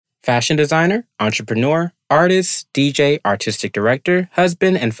Fashion designer, entrepreneur, artist, DJ, artistic director,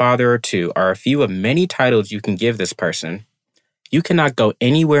 husband, and father of two are a few of many titles you can give this person. You cannot go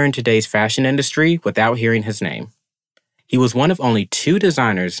anywhere in today's fashion industry without hearing his name. He was one of only 2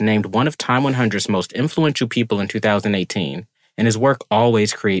 designers named one of Time 100's most influential people in 2018, and his work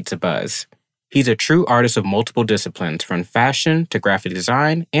always creates a buzz. He's a true artist of multiple disciplines, from fashion to graphic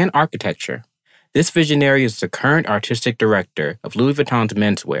design and architecture. This visionary is the current artistic director of Louis Vuitton's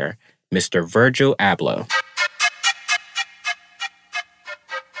menswear, Mr. Virgil Abloh.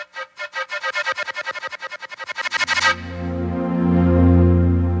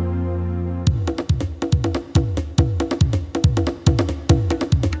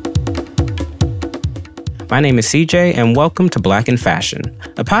 My name is CJ, and welcome to Black in Fashion,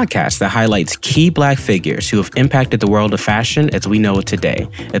 a podcast that highlights key Black figures who have impacted the world of fashion as we know it today,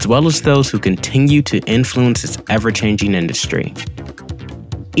 as well as those who continue to influence its ever-changing industry.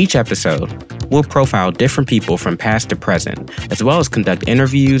 Each episode, we'll profile different people from past to present, as well as conduct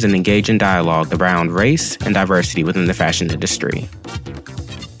interviews and engage in dialogue around race and diversity within the fashion industry.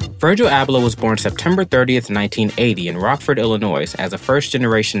 Virgil Abloh was born September 30th, 1980 in Rockford, Illinois as a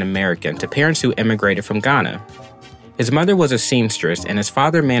first-generation American to parents who immigrated from Ghana. His mother was a seamstress and his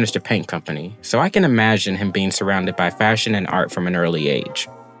father managed a paint company, so I can imagine him being surrounded by fashion and art from an early age.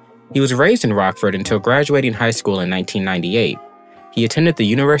 He was raised in Rockford until graduating high school in 1998. He attended the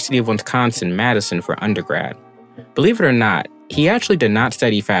University of Wisconsin-Madison for undergrad. Believe it or not, he actually did not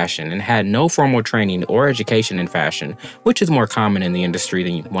study fashion and had no formal training or education in fashion, which is more common in the industry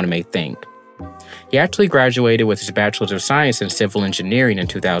than one may think. He actually graduated with his Bachelor's of Science in Civil Engineering in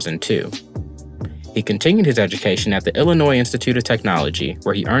 2002. He continued his education at the Illinois Institute of Technology,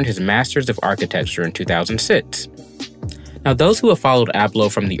 where he earned his Master's of Architecture in 2006. Now, those who have followed Abloh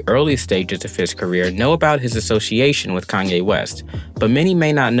from the early stages of his career know about his association with Kanye West, but many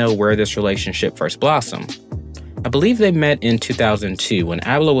may not know where this relationship first blossomed. I believe they met in 2002 when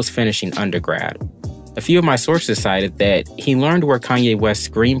Abloh was finishing undergrad. A few of my sources cited that he learned where Kanye West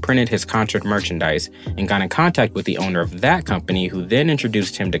screen printed his concert merchandise and got in contact with the owner of that company, who then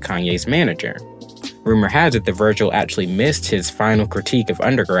introduced him to Kanye's manager. Rumor has it that Virgil actually missed his final critique of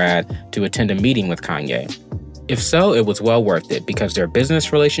undergrad to attend a meeting with Kanye. If so, it was well worth it because their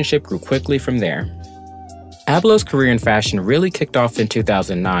business relationship grew quickly from there. Abloh's career in fashion really kicked off in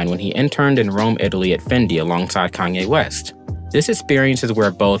 2009 when he interned in Rome, Italy at Fendi alongside Kanye West. This experience is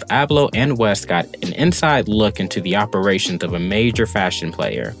where both Abloh and West got an inside look into the operations of a major fashion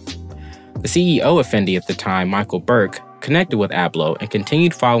player. The CEO of Fendi at the time, Michael Burke, connected with Abloh and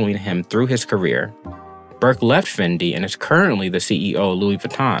continued following him through his career. Burke left Fendi and is currently the CEO of Louis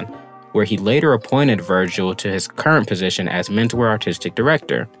Vuitton, where he later appointed Virgil to his current position as menswear artistic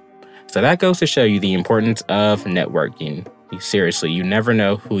director. So that goes to show you the importance of networking. Seriously, you never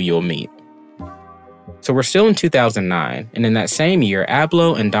know who you'll meet. So we're still in 2009, and in that same year,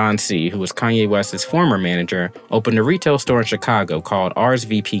 Abloh and Don C., who was Kanye West's former manager, opened a retail store in Chicago called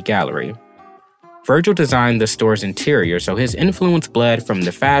RSVP Gallery. Virgil designed the store's interior, so his influence bled from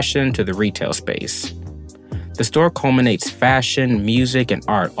the fashion to the retail space. The store culminates fashion, music, and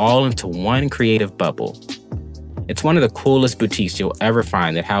art all into one creative bubble. It's one of the coolest boutiques you'll ever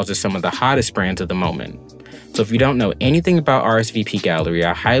find that houses some of the hottest brands of the moment. So if you don't know anything about RSVP Gallery,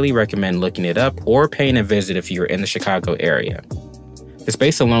 I highly recommend looking it up or paying a visit if you're in the Chicago area. The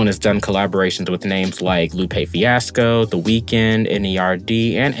space alone has done collaborations with names like Lupe Fiasco, The Weeknd,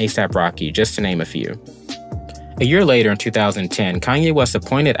 NERD, and A$AP Rocky, just to name a few. A year later, in 2010, Kanye West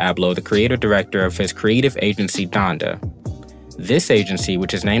appointed Abloh the creative director of his creative agency, Donda. This agency,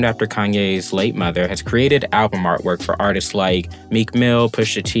 which is named after Kanye's late mother, has created album artwork for artists like Meek Mill,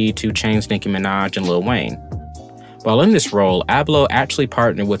 Pusha T, 2 Chainz, Nicki Minaj, and Lil Wayne. While in this role, Abloh actually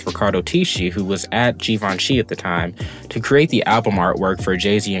partnered with Riccardo Tisci, who was at Givenchy at the time, to create the album artwork for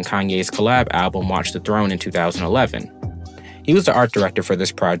Jay-Z and Kanye's collab album Watch the Throne in 2011. He was the art director for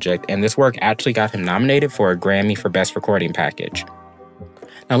this project, and this work actually got him nominated for a Grammy for Best Recording Package.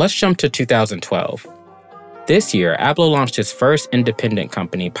 Now let's jump to 2012. This year, Abloh launched his first independent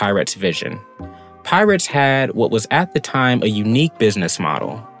company, Pyrex Vision. Pyrex had what was at the time a unique business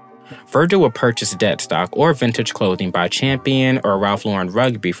model. Virgil would purchase dead stock or vintage clothing by Champion or Ralph Lauren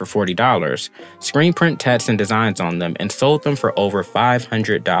Rugby for $40, screen print text and designs on them, and sold them for over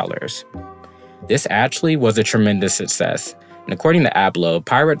 $500. This actually was a tremendous success. And according to Abloh,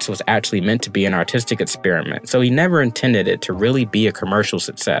 Pyrex was actually meant to be an artistic experiment, so he never intended it to really be a commercial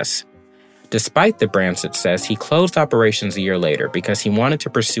success. Despite the brand's success, he closed operations a year later because he wanted to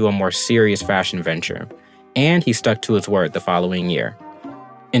pursue a more serious fashion venture, and he stuck to his word the following year.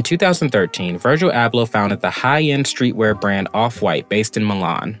 In 2013, Virgil Abloh founded the high-end streetwear brand Off-White based in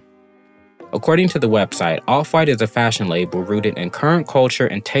Milan. According to the website, Off-White is a fashion label rooted in current culture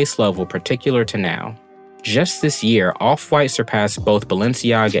and taste level particular to now. Just this year, Off-White surpassed both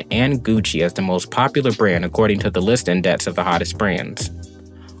Balenciaga and Gucci as the most popular brand according to the list index of the hottest brands.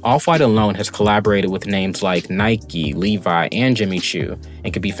 Off-White alone has collaborated with names like Nike, Levi, and Jimmy Choo,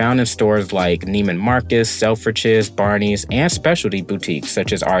 and can be found in stores like Neiman Marcus, Selfridges, Barney's, and specialty boutiques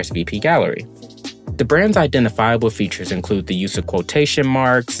such as RSVP Gallery. The brand's identifiable features include the use of quotation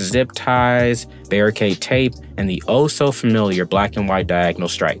marks, zip ties, barricade tape, and the oh-so-familiar black and white diagonal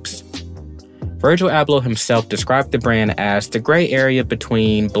stripes. Virgil Abloh himself described the brand as the gray area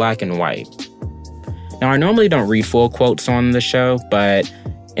between black and white. Now, I normally don't read full quotes on the show, but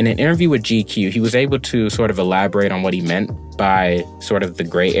in an interview with GQ, he was able to sort of elaborate on what he meant by sort of the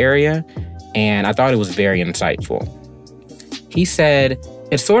gray area, and I thought it was very insightful. He said,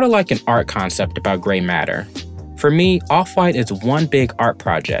 "It's sort of like an art concept about gray matter. For me, Off-White is one big art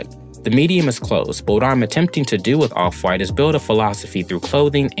project. The medium is clothes, but what I'm attempting to do with Off-White is build a philosophy through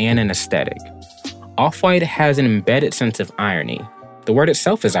clothing and an aesthetic. Off-White has an embedded sense of irony. The word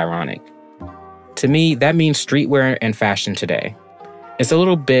itself is ironic. To me, that means streetwear and fashion today. It's a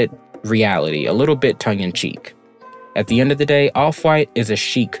little bit reality, a little bit tongue-in-cheek. At the end of the day, Off-White is a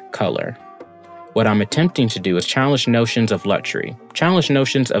chic color. What I'm attempting to do is challenge notions of luxury, challenge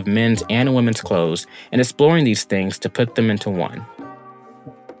notions of men's and women's clothes, and exploring these things to put them into one."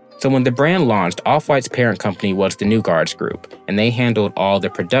 So when the brand launched, Off-White's parent company was the New Guards Group, and they handled all the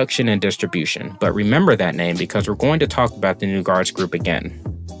production and distribution. But remember that name because we're going to talk about the New Guards Group again.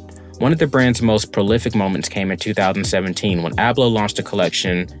 One of the brand's most prolific moments came in 2017 when Abloh launched a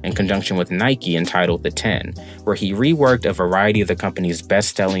collection in conjunction with Nike entitled The 10, where he reworked a variety of the company's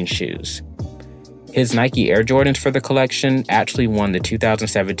best-selling shoes. His Nike Air Jordans for the collection actually won the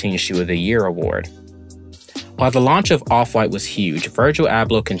 2017 Shoe of the Year award. While the launch of Off-White was huge, Virgil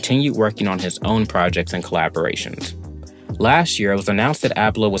Abloh continued working on his own projects and collaborations. Last year, it was announced that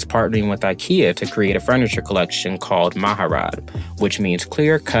Abloh was partnering with IKEA to create a furniture collection called Maharad, which means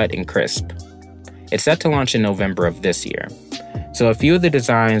clear, cut, and crisp. It's set to launch in November of this year. So a few of the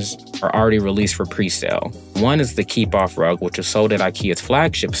designs are already released for pre-sale. One is the Keep Off rug, which was sold at IKEA's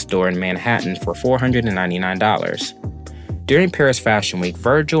flagship store in Manhattan for $499. During Paris Fashion Week,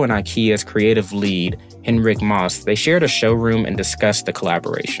 Virgil and IKEA's creative lead, Henrik Moss, they shared a showroom and discussed the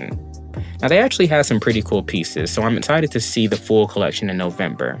collaboration. Now, they actually have some pretty cool pieces, so I'm excited to see the full collection in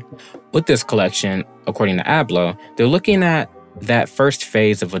November. With this collection, according to Abloh, they're looking at that first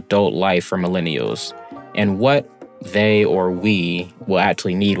phase of adult life for millennials and what they or we will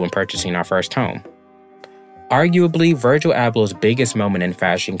actually need when purchasing our first home. Arguably, Virgil Abloh's biggest moment in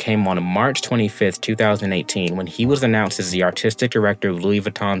fashion came on March 25, 2018, when he was announced as the artistic director of Louis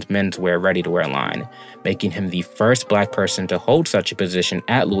Vuitton's menswear ready-to-wear line, making him the first Black person to hold such a position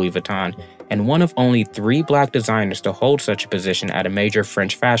at Louis Vuitton and one of only 3 Black designers to hold such a position at a major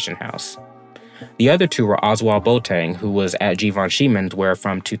French fashion house. The other 2 were Oswald Boateng, who was at Givenchy Menswear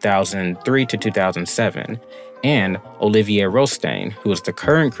from 2003 to 2007, and Olivier Rousteing, who is the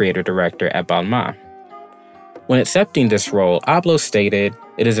current creative director at Balmain. When accepting this role, Abloh stated,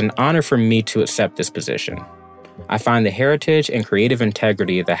 "It is an honor for me to accept this position. I find the heritage and creative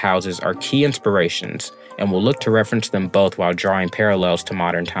integrity of the houses are key inspirations and will look to reference them both while drawing parallels to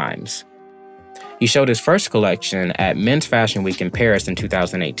modern times." He showed his first collection at Men's Fashion Week in Paris in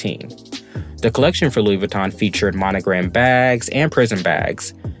 2018. The collection for Louis Vuitton featured monogram bags and prison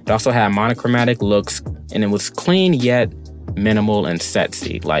bags. It also had monochromatic looks, and it was clean yet minimal and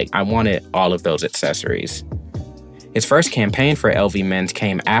sexy. Like, I wanted all of those accessories. His first campaign for LV Men's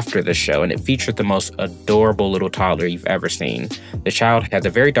came after the show, and it featured the most adorable little toddler you've ever seen. The child has a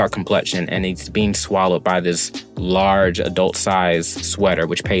very dark complexion, and he's being swallowed by this large adult-sized sweater,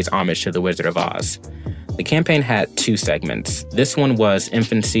 which pays homage to the Wizard of Oz. The campaign had 2 segments. This one was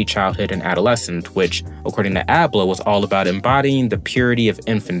Infancy, Childhood, and Adolescence, which, according to Abloh, was all about embodying the purity of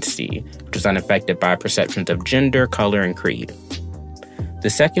infancy, which was unaffected by perceptions of gender, color, and creed. The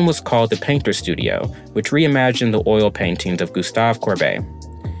second was called The Painter Studio, which reimagined the oil paintings of Gustave Courbet.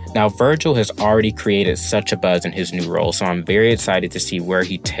 Now, Virgil has already created such a buzz in his new role, so I'm very excited to see where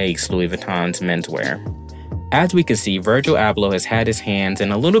he takes Louis Vuitton's menswear. As we can see, Virgil Abloh has had his hands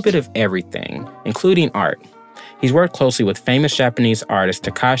in a little bit of everything, including art. He's worked closely with famous Japanese artist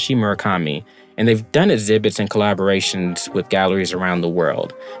Takashi Murakami, and they've done exhibits and collaborations with galleries around the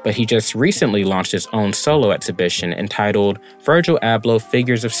world. But he just recently launched his own solo exhibition entitled Virgil Abloh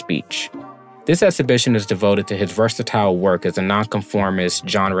Figures of Speech. This exhibition is devoted to his versatile work as a nonconformist,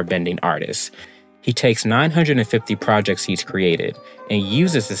 genre-bending artist. He takes 950 projects he's created and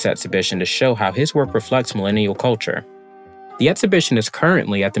uses this exhibition to show how his work reflects millennial culture. The exhibition is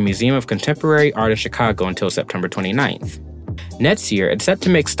currently at the Museum of Contemporary Art in Chicago until September 29th. Next year, it's set to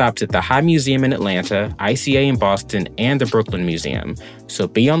make stops at the High Museum in Atlanta, ICA in Boston, and the Brooklyn Museum. So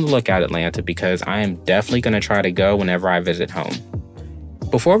be on the lookout, Atlanta, because I am definitely going to try to go whenever I visit home.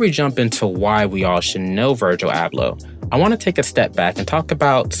 Before we jump into why we all should know Virgil Abloh, I want to take a step back and talk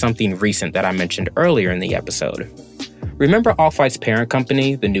about something recent that I mentioned earlier in the episode. Remember Off-White's parent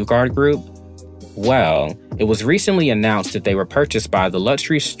company, the New Guard Group? Well, it was recently announced that they were purchased by the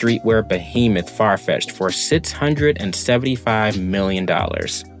luxury streetwear behemoth Farfetch for $675 million.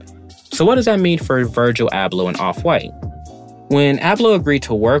 So what does that mean for Virgil Abloh and Off-White? When Abloh agreed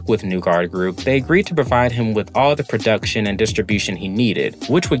to work with New Guard Group, they agreed to provide him with all the production and distribution he needed,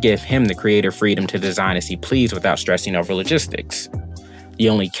 which would give him the creative freedom to design as he pleased without stressing over logistics. The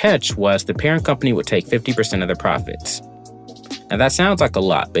only catch was the parent company would take 50% of the profits. Now that sounds like a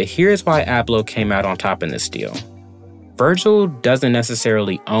lot, but here's why Abloh came out on top in this deal. Virgil doesn't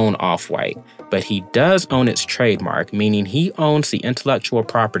necessarily own Off-White, but he does own its trademark, meaning he owns the intellectual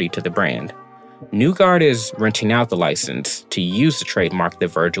property to the brand. New Guard is renting out the license to use the trademark that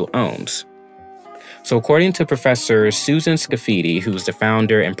Virgil owns. So according to Professor Susan Scafidi, who's the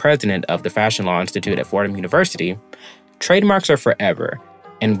founder and president of the Fashion Law Institute at Fordham University, trademarks are forever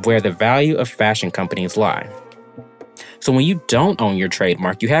and where the value of fashion companies lie. So when you don't own your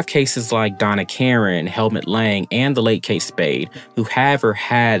trademark, you have cases like Donna Karan, Helmut Lang, and the late Kate Spade, who have or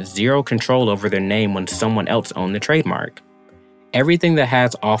had zero control over their name when someone else owned the trademark. Everything that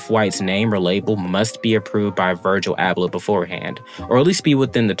has Off-White's name or label must be approved by Virgil Abloh beforehand, or at least be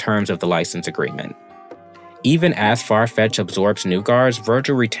within the terms of the license agreement. Even as Farfetch absorbs New Guard's,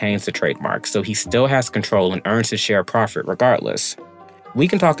 Virgil retains the trademark, so he still has control and earns his share of profit regardless. We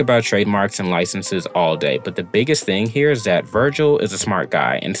can talk about trademarks and licenses all day, but the biggest thing here is that Virgil is a smart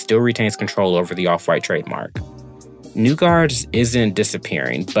guy and still retains control over the Off-White trademark. New Guard's isn't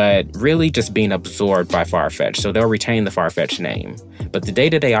disappearing, but really just being absorbed by Farfetch, so they'll retain the Farfetch name. But the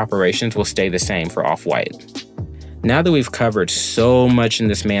day-to-day operations will stay the same for Off-White. Now that we've covered so much in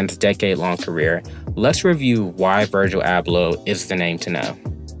this man's decade-long career, let's review why Virgil Abloh is the name to know.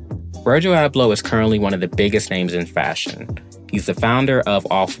 Virgil Abloh is currently one of the biggest names in fashion. He's the founder of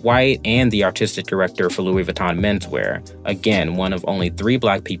Off-White and the artistic director for Louis Vuitton menswear. Again, one of only 3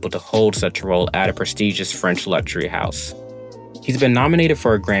 Black people to hold such a role at a prestigious French luxury house. He's been nominated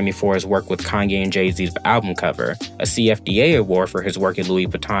for a Grammy for his work with Kanye and Jay-Z's album cover, a CFDA award for his work at Louis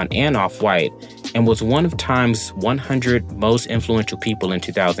Vuitton and Off-White, and was one of Time's 100 most influential people in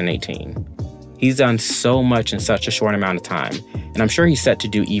 2018. He's done so much in such a short amount of time, and I'm sure he's set to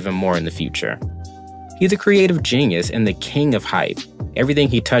do even more in the future. He's a creative genius and the king of hype. Everything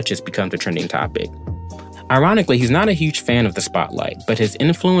he touches becomes a trending topic. Ironically, he's not a huge fan of the spotlight, but his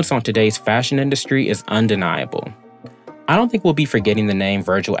influence on today's fashion industry is undeniable. I don't think we'll be forgetting the name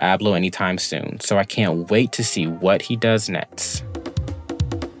Virgil Abloh anytime soon, so I can't wait to see what he does next.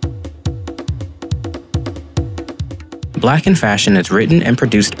 Black in Fashion is written and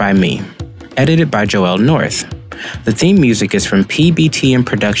produced by me, edited by Joel North. The theme music is from PBT and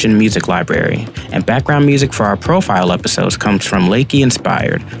Production Music Library, and background music for our profile episodes comes from Lakey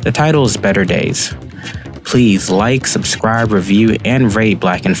Inspired. The title is Better Days. Please like, subscribe, review, and rate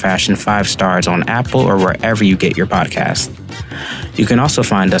Black in Fashion 5 stars on Apple or wherever you get your podcasts. You can also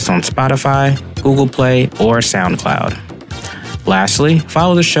find us on Spotify, Google Play, or SoundCloud. Lastly,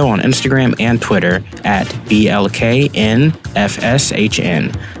 follow the show on Instagram and Twitter at BLKNFSHN.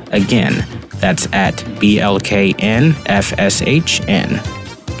 Again, that's at BLKNFSHN,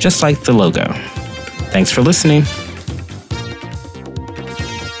 just like the logo. Thanks for listening.